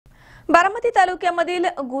बारामती तालुक्यामधील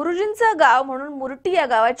गुरुजींचं गाव म्हणून मुर्टी या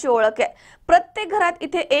गावाची ओळख आहे। प्रत्येक घरात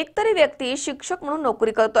इथे एक तरी व्यक्ती शिक्षक म्हणून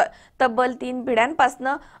नोकरी करतोय। तब्बल 3 पिढ्यांपासून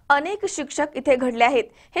अनेक शिक्षक इथे घडले आहेत।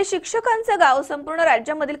 हे शिक्षकांचं गाव संपूर्ण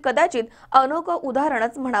राज्यामधील कदाचित अनोखं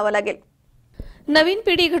उदाहरणच म्हणावं लागेल। नवीन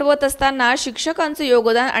पिढी घडवत असताना शिक्षकांचं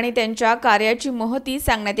योगदान आणि त्यांच्या कार्याची महती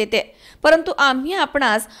सांगण्यात येते। परंतु आम्ही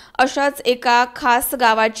आपणास अशाच एका खास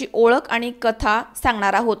गावाची ओळख आणि कथा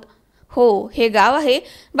सांगणार आहोत। हो, हे गाव आहे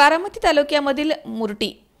बारामती तालुक्यामधील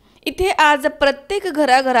मुर्टी। इथे आज प्रत्येक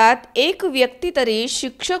घराघरात एक व्यक्ती तरी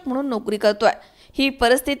शिक्षक म्हणून नोकरी करतोय। ही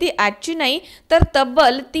परिस्थिती आजची नाही तर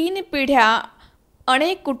तब्बल 3 पिढ्या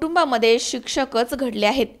अनेक कुटुंबामध्ये शिक्षकच घडले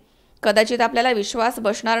आहेत। कदाचित आपल्याला विश्वास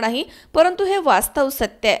बसणार नाही, परंतु हे वास्तव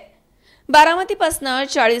सत्य आहे। बारामतीपासून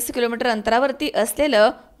 40 किलोमीटर अंतरावरती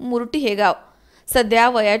असलेलं मुर्टी हे गाव सध्या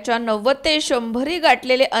वयाच्या 90 ते 100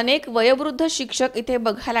 गाठलेले अनेक वयोवृद्ध शिक्षक इथे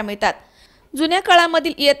बघायला मिळतात। जुन्या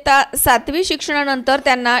काळामधील इयत्ता 7वी शिक्षणानंतर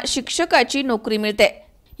त्यांना शिक्षकाची नोकरी मिळते।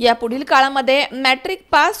 या पुढील काळामध्ये मॅट्रिक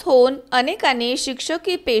पास होऊन अनेकांनी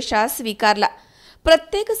शिक्षकी पेशा स्वीकारला।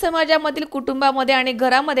 प्रत्येक समाजामधील कुटुंबामध्ये आणि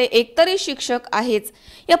घरामध्ये एकतरी शिक्षक आहेच।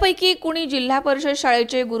 यापैकी कोणी जिल्हा परिषद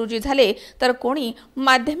शाळेचे गुरुजी झाले तर कोणी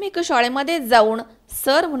माध्यमिक शाळेमध्ये जाऊन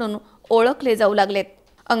सर म्हणून ओळखले जाऊ लागलेत।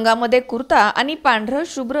 अंगामध्ये कुर्ता आणि पांढरं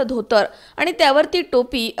शुभ्र धोतर आणि त्यावरती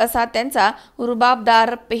टोपी असा त्यांचा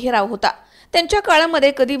रुबाबदार पेहराव होता। त्यांच्या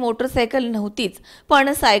काळामध्ये कधी मोटरसायकल नव्हतीच,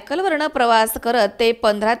 पण सायकलवरनं प्रवास करत ते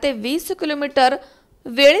 15 ते 20 किलोमीटर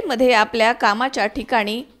वेळेमध्ये आपल्या कामाच्या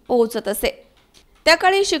ठिकाणी पोहोचत असे। त्या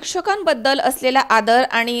काळी शिक्षकांबद्दल असलेला आदर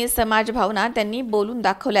आणि समाजभावना त्यांनी बोलून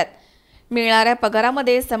दाखवल्यात। मिळणाऱ्या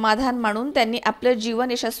पगारामध्ये समाधान मानून त्यांनी आपलं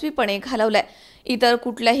जीवन यशस्वीपणे घालवलंय। इतर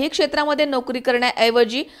कुठल्याही क्षेत्रामध्ये नोकरी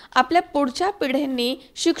करण्याऐवजी आपल्या पुढच्या पिढ्यांनी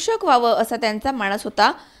शिक्षक व्हावं असा त्यांचा मानस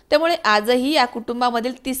होता। त्यामुळे आजही या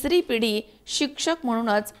कुटुंबामधील 3री पिढी शिक्षक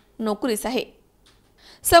म्हणूनच नोकरीस आहे।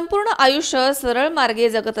 संपूर्ण आयुष्य सरळ मार्गे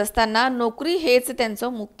जगत असताना नोकरी हेच त्यांचं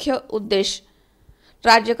मुख्य उद्देश।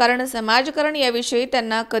 राजकारण समाजकारण याविषयी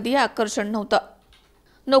त्यांना कधी आकर्षण नव्हतं।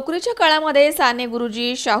 नोकरीच्या काळामध्ये साने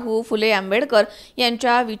गुरुजी, शाहू फुले आंबेडकर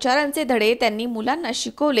यांच्या विचारांचे धडे त्यांनी मुलांना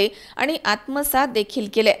शिकवले आणि आत्मसात देखील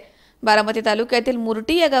केले। बारामती तालुक्यातील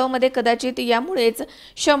मुर्टी या गावामध्ये कदाचित यामुळेच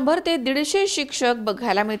 100 ते 150 शिक्षक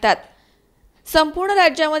बघायला मिळतात। संपूर्ण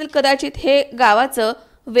राज्यामधील कदाचित हे गावाचं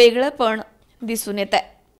वेगळेपण दिसून येत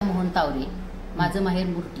आहे। मोहन तावरे, माझं माहेर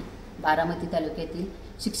मुर्टी, बारामती तालुक्यातील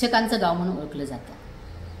शिक्षकांचं गाव म्हणून ओळखलं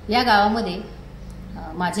जातं। या गावामध्ये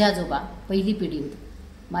माझे आजोबा पहिली पिढी होती।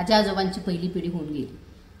 माझ्या आजोबांची पहिली पिढी होऊन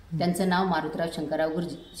गेली। त्यांचं नाव मारुतराव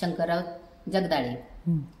शंकरराव जगदाळे,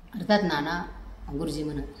 अर्थात नाना गुरुजी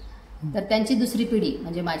म्हणत। तर त्यांची दुसरी पिढी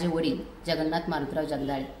म्हणजे माझे वडील जगन्नाथ मारुतराव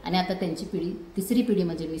जगदाळे आणि आता त्यांची पिढी 3री पिढी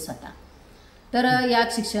म्हणजे मी स्वतः। तर या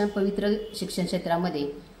पवित्र शिक्षण क्षेत्रामध्ये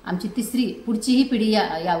आमची पुढचीही पिढी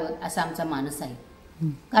यावं असा आमचा मानस आहे।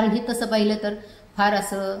 कारण हे तसं पाहिलं तर फार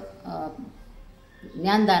असं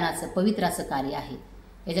ज्ञानदानाचं पवित्र असं कार्य आहे।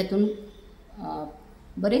 याच्यातून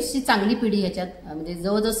बरेचशी चांगली पिढी ह्याच्यात म्हणजे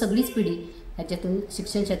जवळजवळ सगळीच पिढी ह्याच्यातून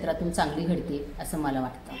शिक्षण क्षेत्रातून चांगली घडते असं मला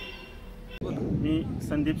वाटतं। मी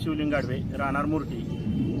संदीप शिवलिंग गाडवे, राहणार मुर्टी,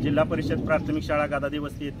 जिल्हा परिषद प्राथमिक शाळा गादादी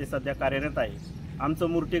वस्ती येथे सध्या कार्यरत आहे। आमचं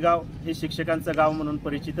मुर्टी गाव हे शिक्षकांचं गाव म्हणून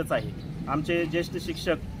परिचितच आहे। आमचे ज्येष्ठ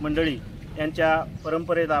शिक्षक मंडळी यांच्या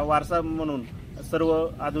परंपरेचा वारसा म्हणून सर्व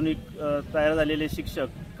आधुनिक तयार झालेले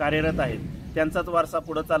शिक्षक कार्यरत आहेत। त्यांचाच वारसा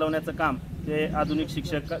पुढे चालवण्याचं काम ते आधुनिक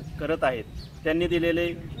शिक्षक करत आहेत। त्यांनी दिलेले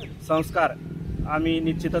संस्कार आम्ही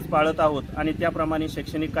निश्चितच पाळत आहोत आणि त्याप्रमाणे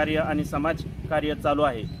शैक्षणिक कार्य आणि समाज कार्य चालू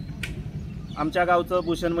आहे। आमच्या गावचं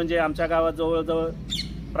भूषण म्हणजे आमच्या गावात जवळजवळ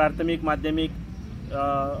प्राथमिक, माध्यमिक,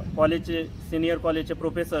 कॉलेजचे, सिनियर कॉलेजचे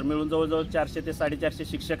प्रोफेसर मिळून जवळजवळ 400 ते 450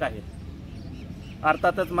 शिक्षक आहेत।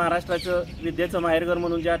 अर्थातच महाराष्ट्राचं विद्येचं माहेरघर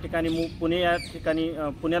म्हणून ज्या ठिकाणी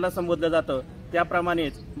पुण्याला संबोधलं जातं,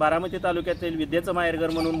 त्याप्रमाणेच बारामती तालुक्यातील विद्येचं माहेरघर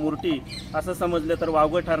म्हणून मुर्टी असं समजलं तर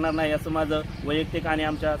वावगं ठरणार नाही असं माझं वैयक्तिक आणि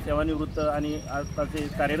आमच्या सेवानिवृत्त आणि आताचे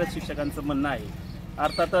कार्यरत शिक्षकांचं म्हणणं आहे।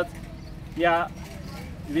 अर्थातच या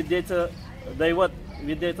विद्येचं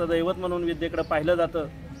दैवत म्हणून विद्येकडे पाहिलं जातं।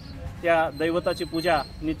 त्या दैवताची पूजा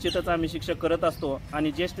निश्चितच आम्ही शिक्षक करत असतो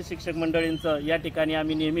आणि ज्येष्ठ शिक्षक मंडळींचं या ठिकाणी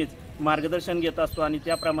आम्ही नेहमीच मार्गदर्शन घेत असतो आणि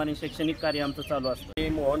त्याप्रमाणे शैक्षणिक कार्य आमचं चालू असतं। मी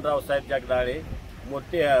मोहनरावसाहेब जगदाळे,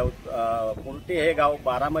 मुर्टी हे गाव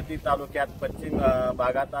बारामती तालुक्यात पश्चिम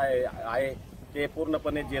भागात आहे। ते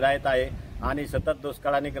पूर्णपणे जिरायत आहे आणि सतत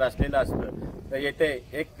दुष्काळाने ग्रासलेलं असतं। तर येथे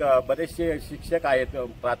एक बरेचसे शिक्षक आहेत,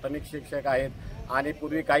 प्राथमिक शिक्षक आहेत आणि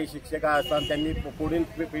पूर्वी काही शिक्षक असतात त्यांनी पुढील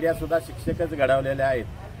पिढ्यासुद्धा शिक्षकच घडवलेले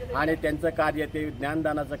आहेत आणि त्यांचं कार्य ते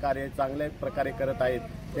ज्ञानदानाचं कार्य चांगल्या प्रकारे करत आहेत।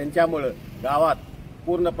 त्यांच्यामुळं गावात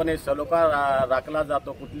पूर्णपणे सलोखा राखला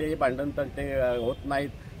जातो. कुठलेही भांडण तर ते होत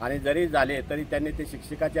नाहीत आणि जरी झाले तरी त्यांनी ते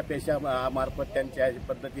शिक्षकाच्या पेशामार्फत त्यांच्या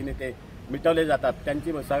पद्धतीने ते मिटवले जातात.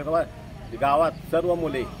 त्यांची सर्व गावात सर्व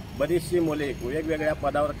मुले, बरीचशी मुले वेगवेगळ्या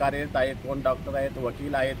पदावर कार्यरत आहेत. कोण डॉक्टर आहेत,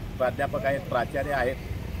 वकील आहेत, प्राध्यापक आहेत, प्राचार्य आहेत.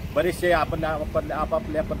 बरेचसे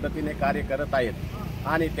आपापल्या पद्धतीने कार्य करत आहेत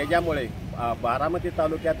आणि त्याच्यामुळे बारामती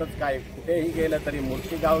तालुक्यातच काय कुठेही गेलं तरी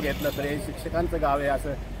मूर्ती गाव घेतलं तरी हे शिक्षकांचं गाव आहे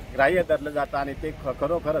असं ग्राह्य धरलं जातं आणि ते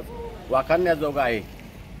खरोखरच वाखाणण्याजोगं आहे.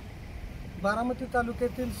 बारामती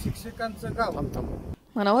तालुक्यातील शिक्षकांचं गाव.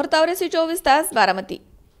 मनोहर तावरे, C24 तास, बारामती.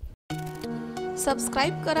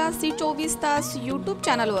 सबस्क्राईब करा C24 तास यूट्यूब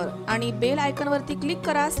चॅनलवर आणि बेल आयकॉनवरती क्लिक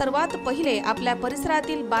करा सर्वात पहिले आपल्या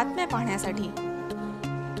परिसरातील बातम्या पाहण्यासाठी.